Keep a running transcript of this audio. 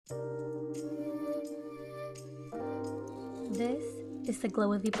This is the Glow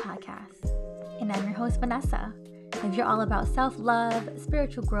With You podcast, and I'm your host, Vanessa. If you're all about self-love,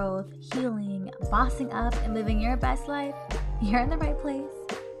 spiritual growth, healing, bossing up, and living your best life, you're in the right place.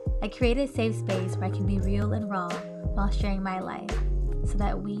 I created a safe space where I can be real and raw while sharing my life so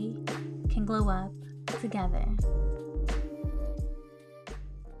that we can glow up together.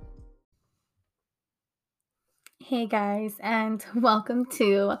 Hey guys, and welcome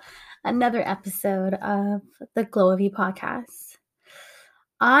to another episode of the Glow of You podcast.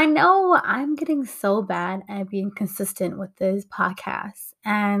 I know I'm getting so bad at being consistent with this podcast,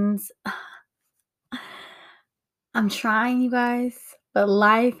 and I'm trying, you guys, but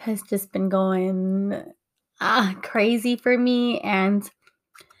life has just been going crazy for me, and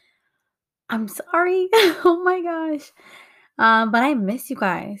I'm sorry. Oh my gosh. But I miss you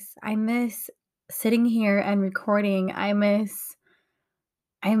guys. I miss sitting here and recording. I miss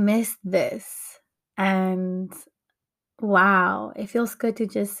this. And wow, it feels good to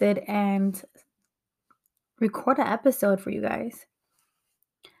just sit and record an episode for you guys.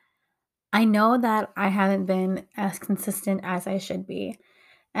 I know that I haven't been as consistent as I should be.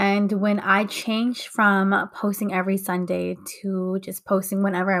 And when I changed from posting every Sunday to just posting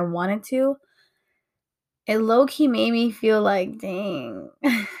whenever I wanted to, it low-key made me feel like, dang,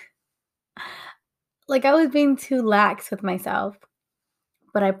 like I was being too lax with myself.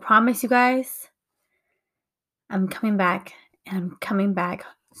 But I promise you guys, I'm coming back, and I'm coming back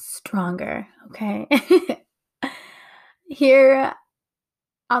stronger, okay? Here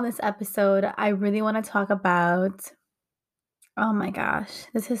on this episode, I really want to talk about, oh my gosh,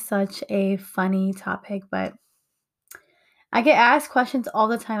 this is such a funny topic, but I get asked questions all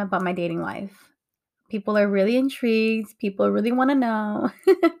the time about my dating life. People are really intrigued, people really want to know.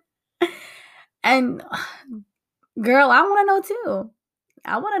 And girl, I want to know too.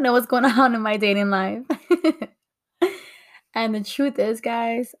 I want to know what's going on in my dating life. And the truth is,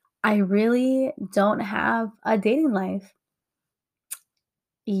 guys, I really don't have a dating life.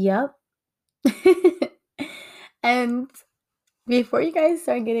 Yep. And before you guys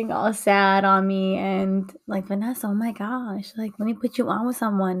start getting all sad on me and like, Vanessa, oh my gosh, like, let me put you on with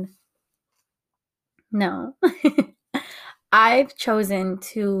someone. No. I've chosen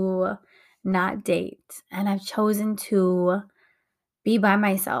to not date, and I've chosen to be by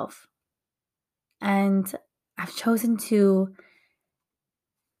myself. And I've chosen to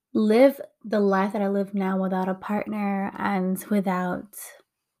live the life that I live now without a partner and without,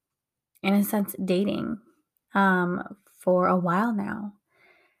 in a sense, dating for a while now.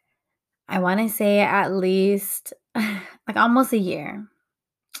 I want to say at least like almost a year.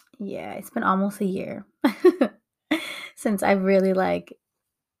 Yeah, it's been almost a year since I've really like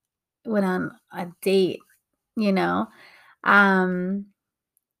went on a date, you know.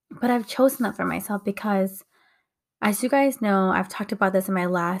 But I've chosen that for myself because, as you guys know, I've talked about this in my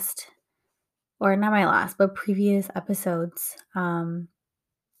last, or not my last, but previous episodes.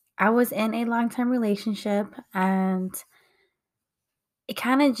 I was in a long-term relationship, and it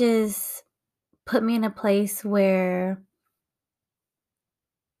kind of just put me in a place where,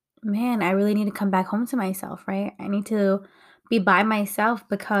 man, I really need to come back home to myself, right? I need to be by myself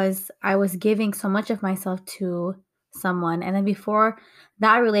because I was giving so much of myself to someone. And then before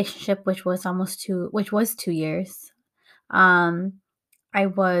that relationship, which was 2 years, I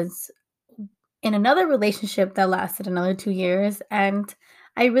was in another relationship that lasted another 2 years, and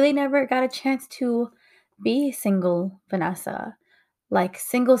I really never got a chance to be single, Vanessa, like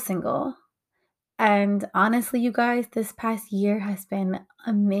single. And honestly, you guys, this past year has been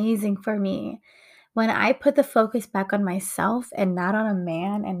amazing for me. When I put the focus back on myself and not on a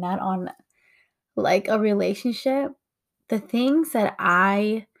man and not on like a relationship, the things that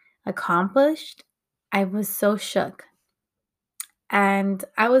I accomplished, I was so shook. And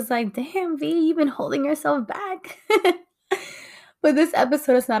I was like, damn, V, you've been holding yourself back. But this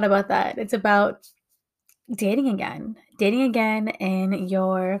episode is not about that. It's about dating again. Dating again in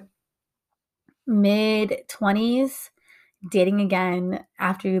your mid 20s, dating again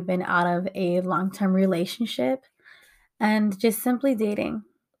after you've been out of a long-term relationship, and just simply dating.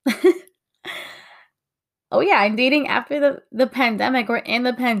 Oh yeah, I'm dating after the pandemic. We're in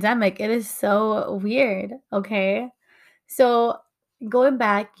the pandemic. It is so weird, okay? So, going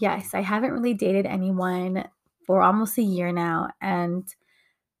back, yes, I haven't really dated anyone for almost a year now, and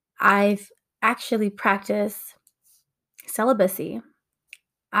I've actually practiced celibacy.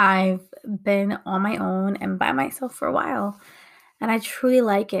 I've been on my own and by myself for a while, and I truly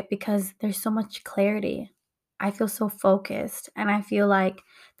like it because there's so much clarity. I feel so focused, and I feel like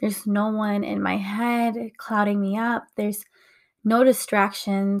there's no one in my head clouding me up. There's no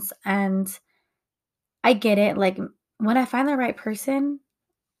distractions, and I get it. Like, when I find the right person,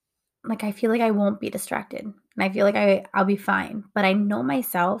 like, I feel like I won't be distracted, and I feel like I'll be fine, but I know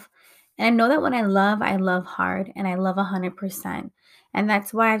myself, and I know that when I love hard, and I love 100%, and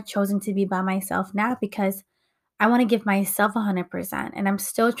that's why I've chosen to be by myself now because I wanna give myself 100%, and I'm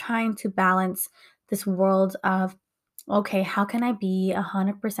still trying to balance this world of, "Okay, how can I be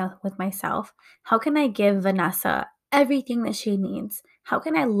 100% with myself? How can I give Vanessa everything that she needs? How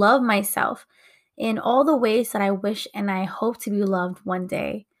can I love myself in all the ways that I wish and I hope to be loved one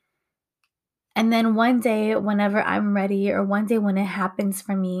day?" And then one day, whenever I'm ready, or one day when it happens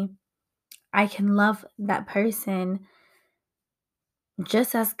for me, I can love that person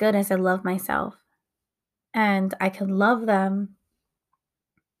just as good as I love myself. And I can love them,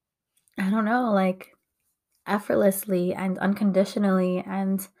 I don't know, like effortlessly and unconditionally,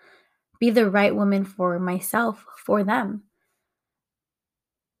 and be the right woman for myself, for them.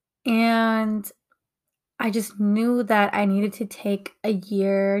 And I just knew that I needed to take a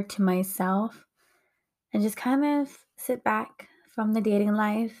year to myself and just kind of sit back from the dating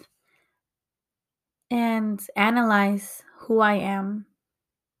life and analyze who I am.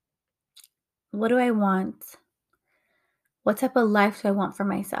 What do I want? What type of life do I want for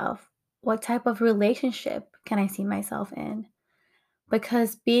myself? What type of relationship can I see myself in?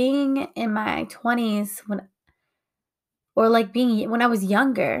 Because being in my 20s or like being when I was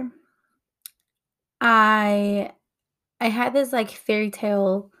younger, I I had this like fairy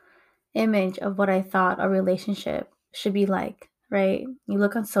tale image of what I thought a relationship should be like, right? You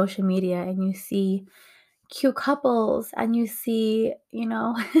look on social media and you see cute couples and you see,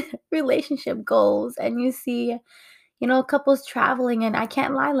 relationship goals and you see, couples traveling, and I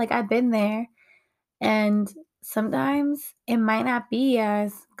can't lie, like I've been there. And sometimes it might not be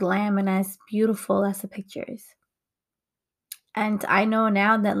as glam and as beautiful as the pictures. And I know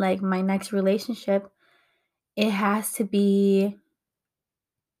now that like my next relationship, it has to be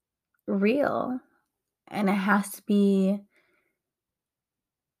real, and it has to be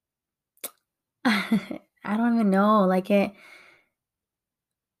I don't even know, I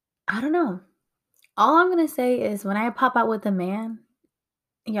don't know. All I'm gonna say is when I pop out with a man,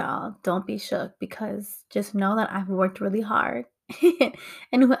 y'all don't be shook because just know that I've worked really hard.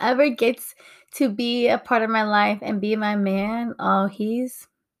 And whoever gets to be a part of my life and be my man, oh, he's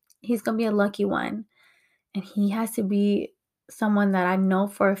gonna be a lucky one. And he has to be someone that I know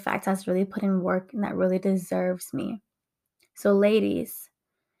for a fact has really put in work and that really deserves me. So, ladies,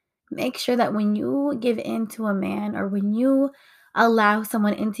 make sure that when you give in to a man or when you allow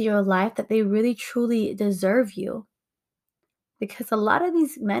someone into your life, that they really truly deserve you. Because a lot of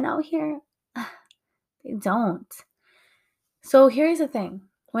these men out here, they don't. So, here's the thing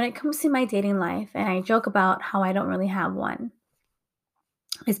when it comes to my dating life, and I joke about how I don't really have one,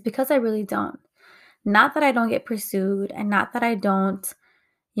 it's because I really don't. Not that I don't get pursued and not that I don't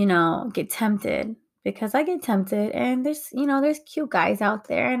get tempted, because I get tempted and there's cute guys out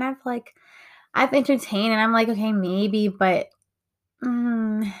there, and I've entertained and I'm like, okay, maybe, but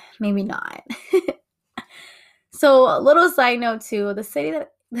maybe not. So, a little side note too, the city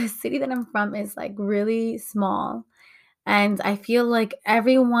that I'm from is like really small, and I feel like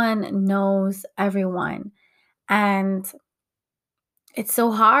everyone knows everyone, and it's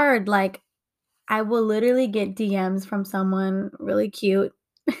so hard. Like, I will literally get DMs from someone really cute.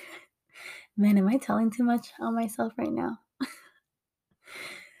 Man, am I telling too much on myself right now?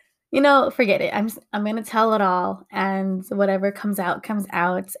 Forget it. I'm gonna tell it all, and whatever comes out.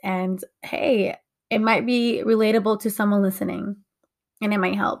 And hey, it might be relatable to someone listening, and it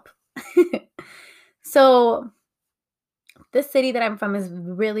might help. So, this city that I'm from is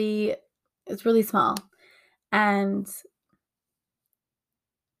it's really small, and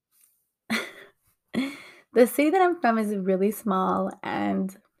the city that I'm from is really small,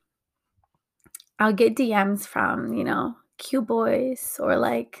 and I'll get DMs from cute boys or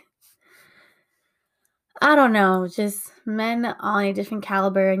like I don't know, just men on a different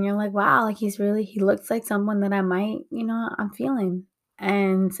caliber, and you're like, "Wow, like, he looks like someone that I might, I'm feeling."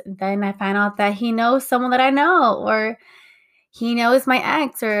 And then I find out that he knows someone that I know, or he knows my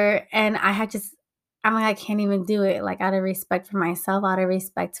ex, and I'm like, I can't even do it, like, out of respect for myself, out of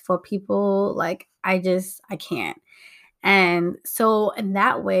respect for people, like, I can't. And so in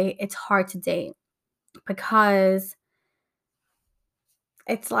that way, it's hard to date because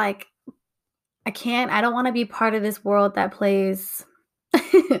it's like I don't wanna be part of this world that plays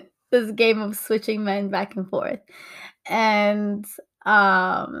this game of switching men back and forth. And,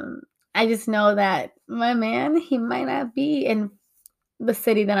 I just know that my man, he might not be in the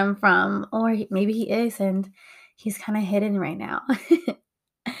city that I'm from, or maybe he is, and he's kinda hidden right now.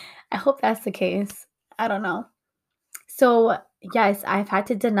 I hope that's the case. I don't know. So, yes, I've had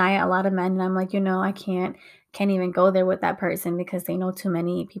to deny a lot of men, and I'm like, I can't even go there with that person because they know too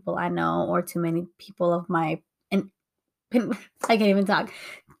many people I know or too many people of my and I can't even talk.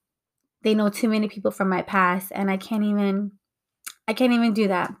 They know too many people from my past, and I can't even do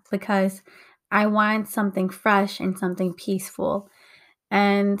that because I want something fresh and something peaceful.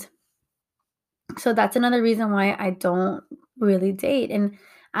 And so that's another reason why I don't really date. And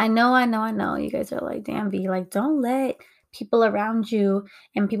I know. You guys are like, damn, V, like, don't let people around you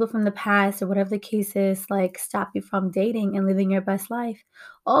and people from the past or whatever the case is, like, stop you from dating and living your best life.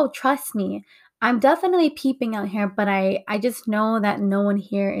 Oh, trust me. I'm definitely peeping out here, but I just know that no one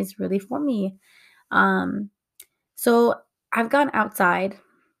here is really for me. Um, so I've gone outside,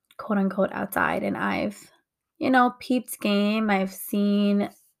 quote unquote outside, and I've peeped game. I've seen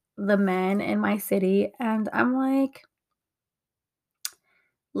the men in my city, and I'm like,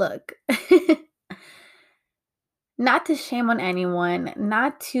 look, not to shame on anyone,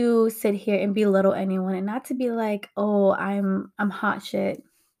 not to sit here and belittle anyone, and not to be like, oh, I'm hot shit.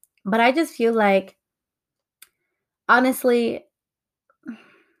 But I just feel like, honestly,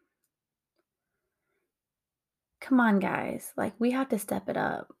 come on, guys, like we have to step it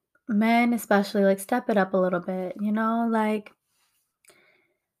up. Men, especially, like step it up a little bit, like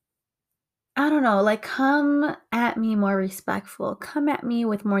I don't know, like, come at me more respectful, come at me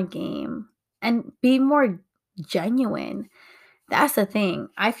with more game, and be more genuine. That's the thing.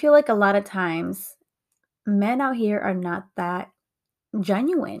 I feel like a lot of times men out here are not that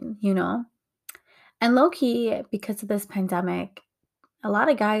genuine. And low key, because of this pandemic, a lot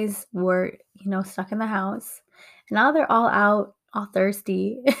of guys were stuck in the house. And now they're all out, all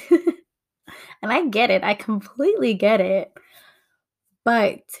thirsty. And I get it. I completely get it.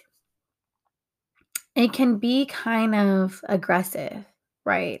 But it can be kind of aggressive,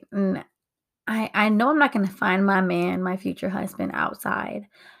 right? And I know I'm not gonna find my man, my future husband outside,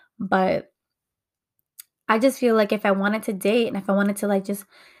 but I just feel like if I wanted to date and if I wanted to, like, just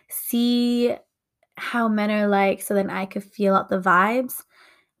see how men are like so then I could feel out the vibes,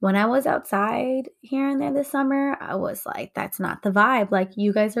 when I was outside here and there this summer, I was like, "That's not the vibe." Like,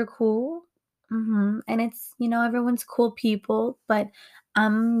 you guys are cool, and everyone's cool people, but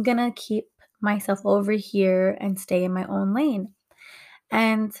I'm gonna keep myself over here and stay in my own lane.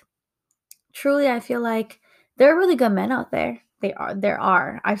 And truly, I feel like there are really good men out there. There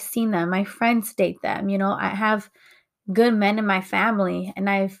are. I've seen them. My friends date them. I have good men in my family, and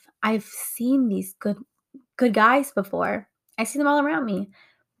I've seen these good guys before. I see them all around me,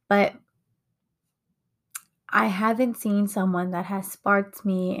 but I haven't seen someone that has sparked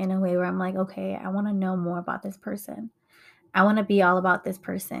me in a way where I'm like, okay, I want to know more about this person. I want to be all about this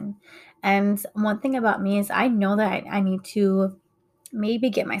person. And one thing about me is I know that I need to maybe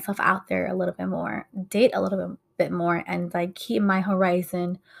get myself out there a little bit more, date a little bit more, and like keep my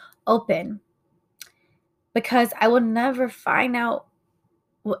horizon open because I will never find out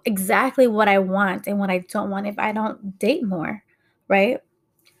exactly what I want and what I don't want if I don't date more, right?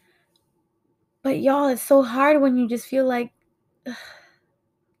 But y'all, it's so hard when you just feel like,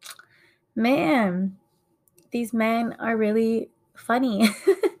 man, these men are really funny.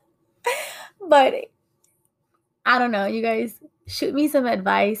 But I don't know, you guys shoot me some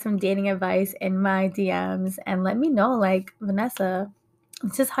advice, some dating advice in my DMs and let me know, like, Vanessa,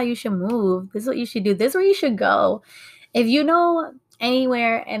 this is how you should move. This is what you should do. This is where you should go. If you know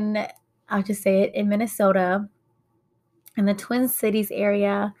anywhere in, I'll just say it, in Minnesota, in the Twin Cities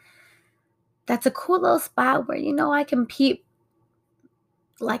area, that's a cool little spot where I can peep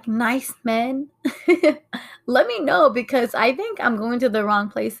like nice men. Let me know because I think I'm going to the wrong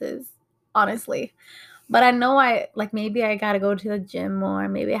places, honestly. But I know maybe I gotta go to the gym more.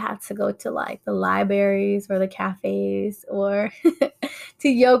 Maybe I have to go to like the libraries or the cafes or to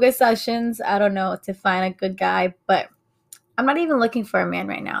yoga sessions. I don't know to find a good guy, but I'm not even looking for a man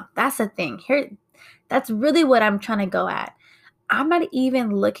right now. That's the thing. That's really what I'm trying to go at. I'm not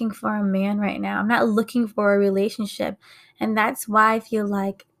even looking for a man right now. I'm not looking for a relationship. And that's why I feel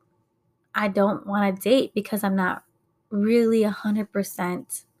like I don't want to date because I'm not really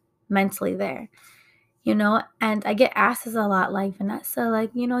 100% mentally there. And I get asked this a lot, like, Vanessa,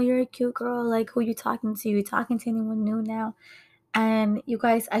 like, you're a cute girl, like, who you talking to? You talking to anyone new now? And you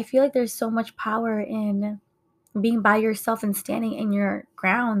guys, I feel like there's so much power in being by yourself and standing in your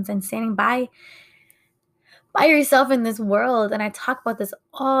grounds and standing by yourself in this world. And I talk about this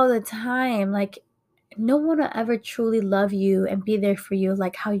all the time. Like, no one will ever truly love you and be there for you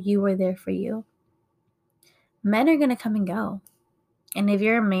like how you were there for you. Men are going to come and go. And if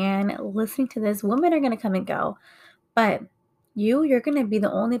you're a man listening to this, women are going to come and go. But you're going to be the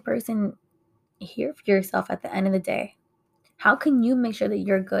only person here for yourself at the end of the day. How can you make sure that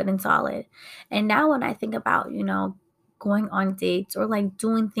you're good and solid? And now when I think about, going on dates or like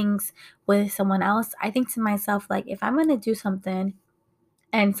doing things with someone else, I think to myself, like, if I'm going to do something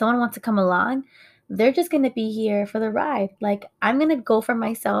and someone wants to come along, they're just going to be here for the ride. Like, I'm going to go for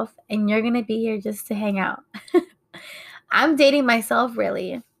myself and you're going to be here just to hang out. I'm dating myself,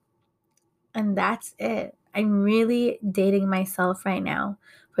 really. And that's it. I'm really dating myself right now.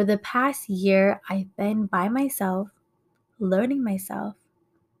 For the past year, I've been by myself, learning myself,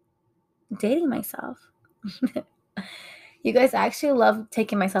 dating myself. You guys, I actually love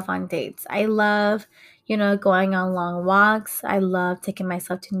taking myself on dates. I love, going on long walks. I love taking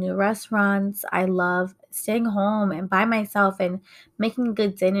myself to new restaurants. I love staying home and by myself and making a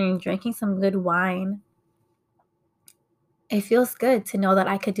good dinner and drinking some good wine. It feels good to know that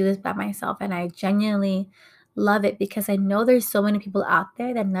I could do this by myself, and I genuinely love it because I know there's so many people out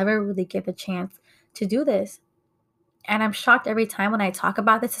there that never really get the chance to do this. And I'm shocked every time when I talk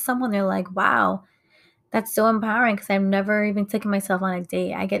about this to someone, they're like, wow, that's so empowering because I've never even taken myself on a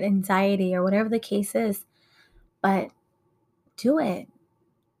date. I get anxiety or whatever the case is, but do it.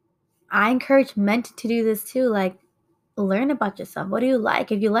 I encourage men to do this too. Like, learn about yourself. What do you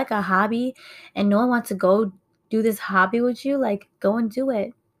like? If you like a hobby and no one wants to go do this hobby with you, like, go and do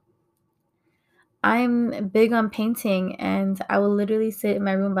it. I'm big on painting, and I will literally sit in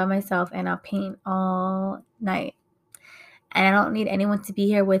my room by myself and I'll paint all night. And I don't need anyone to be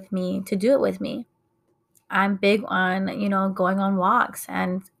here with me to do it with me. I'm big on, going on walks.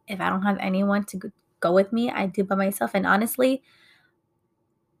 And if I don't have anyone to go with me, I do by myself. And honestly,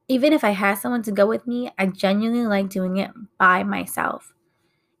 even if I had someone to go with me, I genuinely like doing it by myself.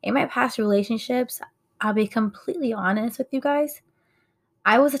 In my past relationships, I'll be completely honest with you guys.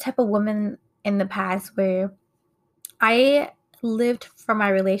 I was the type of woman in the past where I lived for my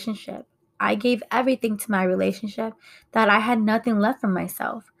relationship. I gave everything to my relationship that I had nothing left for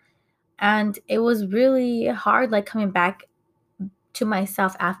myself. And it was really hard, like coming back to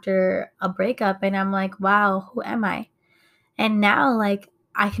myself after a breakup. And I'm like, wow, who am I? And now, like,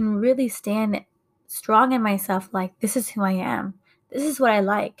 I can really stand strong in myself. Like, this is who I am. This is what I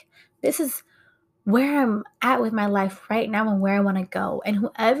like. This is where I'm at with my life right now and where I want to go. And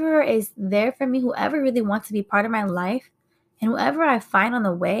whoever is there for me, whoever really wants to be part of my life, and whoever I find on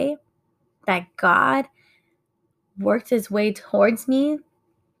the way that God worked his way towards me,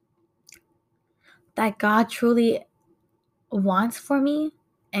 that God truly wants for me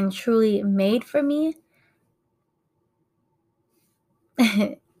and truly made for me,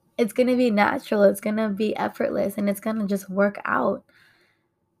 it's going to be natural. It's going to be effortless and it's going to just work out.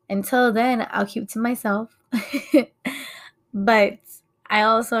 Until then, I'll keep to myself. But I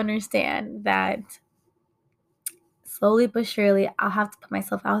also understand that slowly but surely, I'll have to put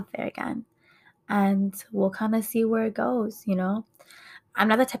myself out there again. And we'll kind of see where it goes. I'm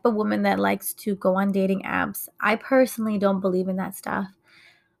not the type of woman that likes to go on dating apps. I personally don't believe in that stuff.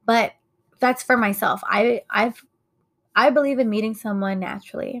 But that's for myself. I believe in meeting someone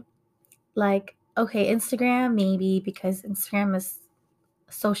naturally. Like, okay, Instagram maybe because Instagram is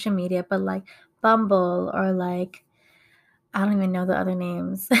social media, but like Bumble or like I don't even know the other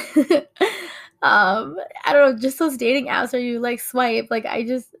names. I don't know, just those dating apps where you like swipe. Like I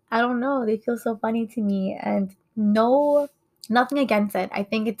don't know. They feel so funny to me. And no, nothing against it. I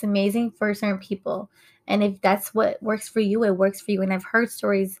think it's amazing for certain people. And if that's what works for you, it works for you. And I've heard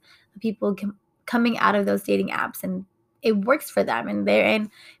stories of people coming out of those dating apps and it works for them and they're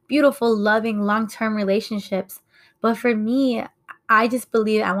in beautiful, loving, long term relationships. But for me, I just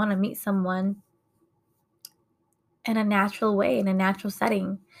believe I want to meet someone in a natural way, in a natural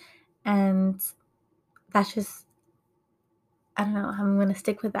setting. And that's just, I don't know, I'm going to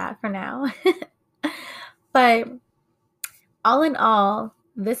stick with that for now. But all in all,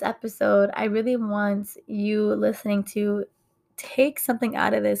 this episode, I really want you listening to take something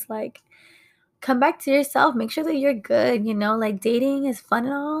out of this. Like, come back to yourself. Make sure that you're good. Like dating is fun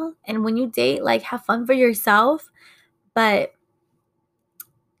and all. And when you date, like, have fun for yourself, but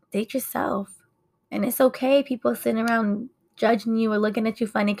date yourself. And it's okay, people sitting around judging you or looking at you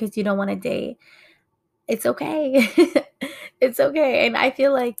funny because you don't want to date. It's okay. It's okay. And I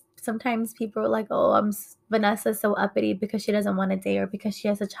feel like sometimes people are like, oh, Vanessa's so uppity because she doesn't want to date or because she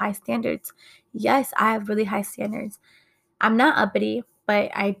has such high standards. Yes, I have really high standards. I'm not uppity,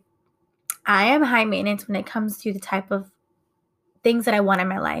 but I am high maintenance when it comes to the type of things that I want in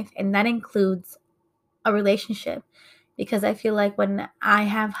my life. And that includes a relationship because I feel like when I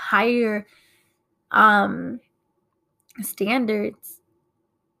have higher standards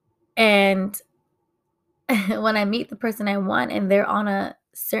and when I meet the person I want and they're on a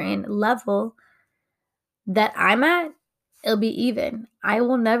certain level that I'm at, It'll be even. I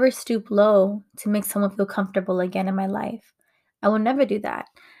will never stoop low to make someone feel comfortable again in my life. I will never do that.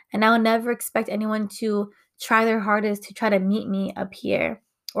 And I will never expect anyone to try their hardest to try to meet me up here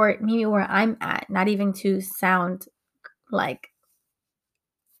or meet me where I'm at, not even to sound like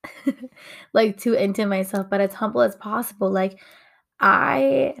like too into myself, but as humble as possible. Like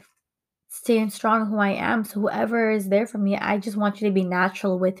I stand strong who I am. So whoever is there for me, I just want you to be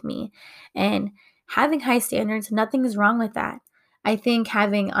natural with me. And having high standards, nothing is wrong with that. I think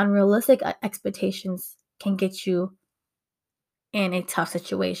having unrealistic expectations can get you in a tough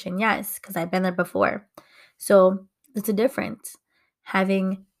situation. Yes, because I've been there before. So it's a difference.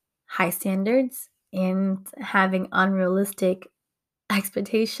 Having high standards and having unrealistic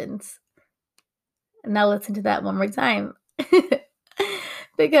expectations. Now listen to that one more time.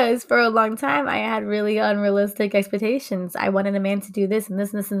 Because for a long time, I had really unrealistic expectations. I wanted a man to do this and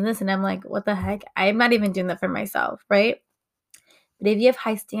this and this and this. And I'm like, what the heck? I'm not even doing that for myself, right? But if you have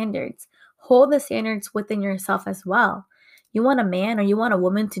high standards, hold the standards within yourself as well. You want a man or you want a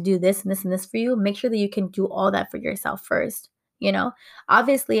woman to do this and this and this for you, make sure that you can do all that for yourself first. You know,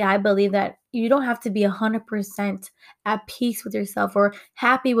 obviously, I believe that you don't have to be 100% at peace with yourself or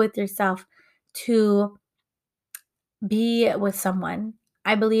happy with yourself to be with someone.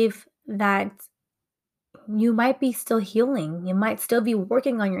 I believe that you might be still healing. You might still be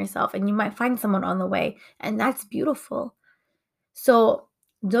working on yourself and you might find someone on the way. And that's beautiful. So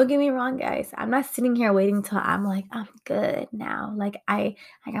don't get me wrong, guys. I'm not sitting here waiting till I'm like, I'm good now. Like I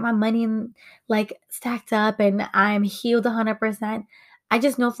got my money like stacked up and I'm healed 100%. I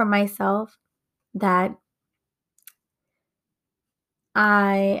just know for myself that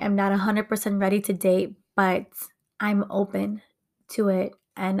I am not 100% ready to date, but I'm open to it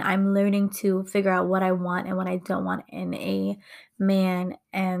and I'm learning to figure out what I want and what I don't want in a man.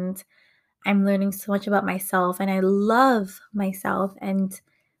 And I'm learning so much about myself and I love myself. And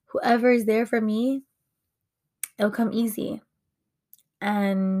whoever is there for me, it'll come easy.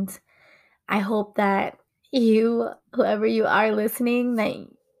 And I hope that you, whoever you are listening, that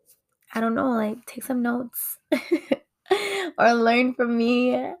I don't know, like take some notes or learn from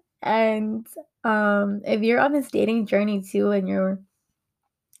me. And if you're on this dating journey too and you're,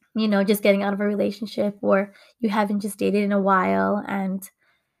 just getting out of a relationship or you haven't just dated in a while and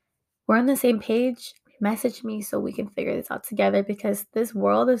we're on the same page, message me so we can figure this out together because this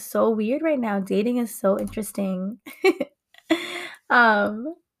world is so weird right now. Dating is so interesting.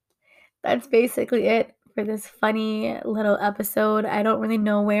 um, that's basically it for this funny little episode. I don't really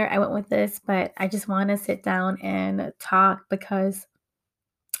know where I went with this, but I just want to sit down and talk because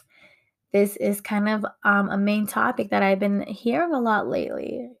this is kind of a main topic that I've been hearing a lot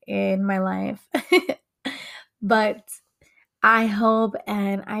lately in my life. But I hope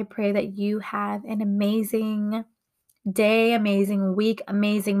and I pray that you have an amazing day, amazing week,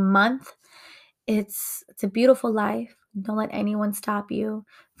 amazing month. It's a beautiful life. Don't let anyone stop you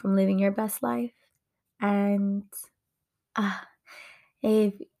from living your best life. And uh,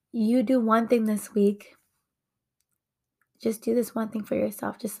 if you do one thing this week, just do this one thing for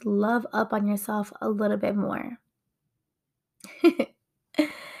yourself. Just love up on yourself a little bit more.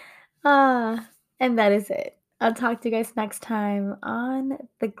 And that is it. I'll talk to you guys next time on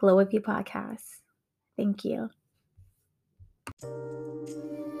the Glow With You podcast. Thank you.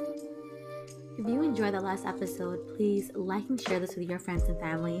 If you enjoyed the last episode, please like and share this with your friends and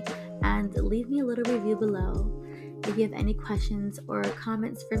family and leave me a little review below. If you have any questions or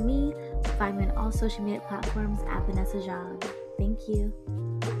comments for me, find me on all social media platforms at Vanessa Jean. Thank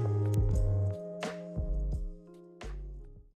you.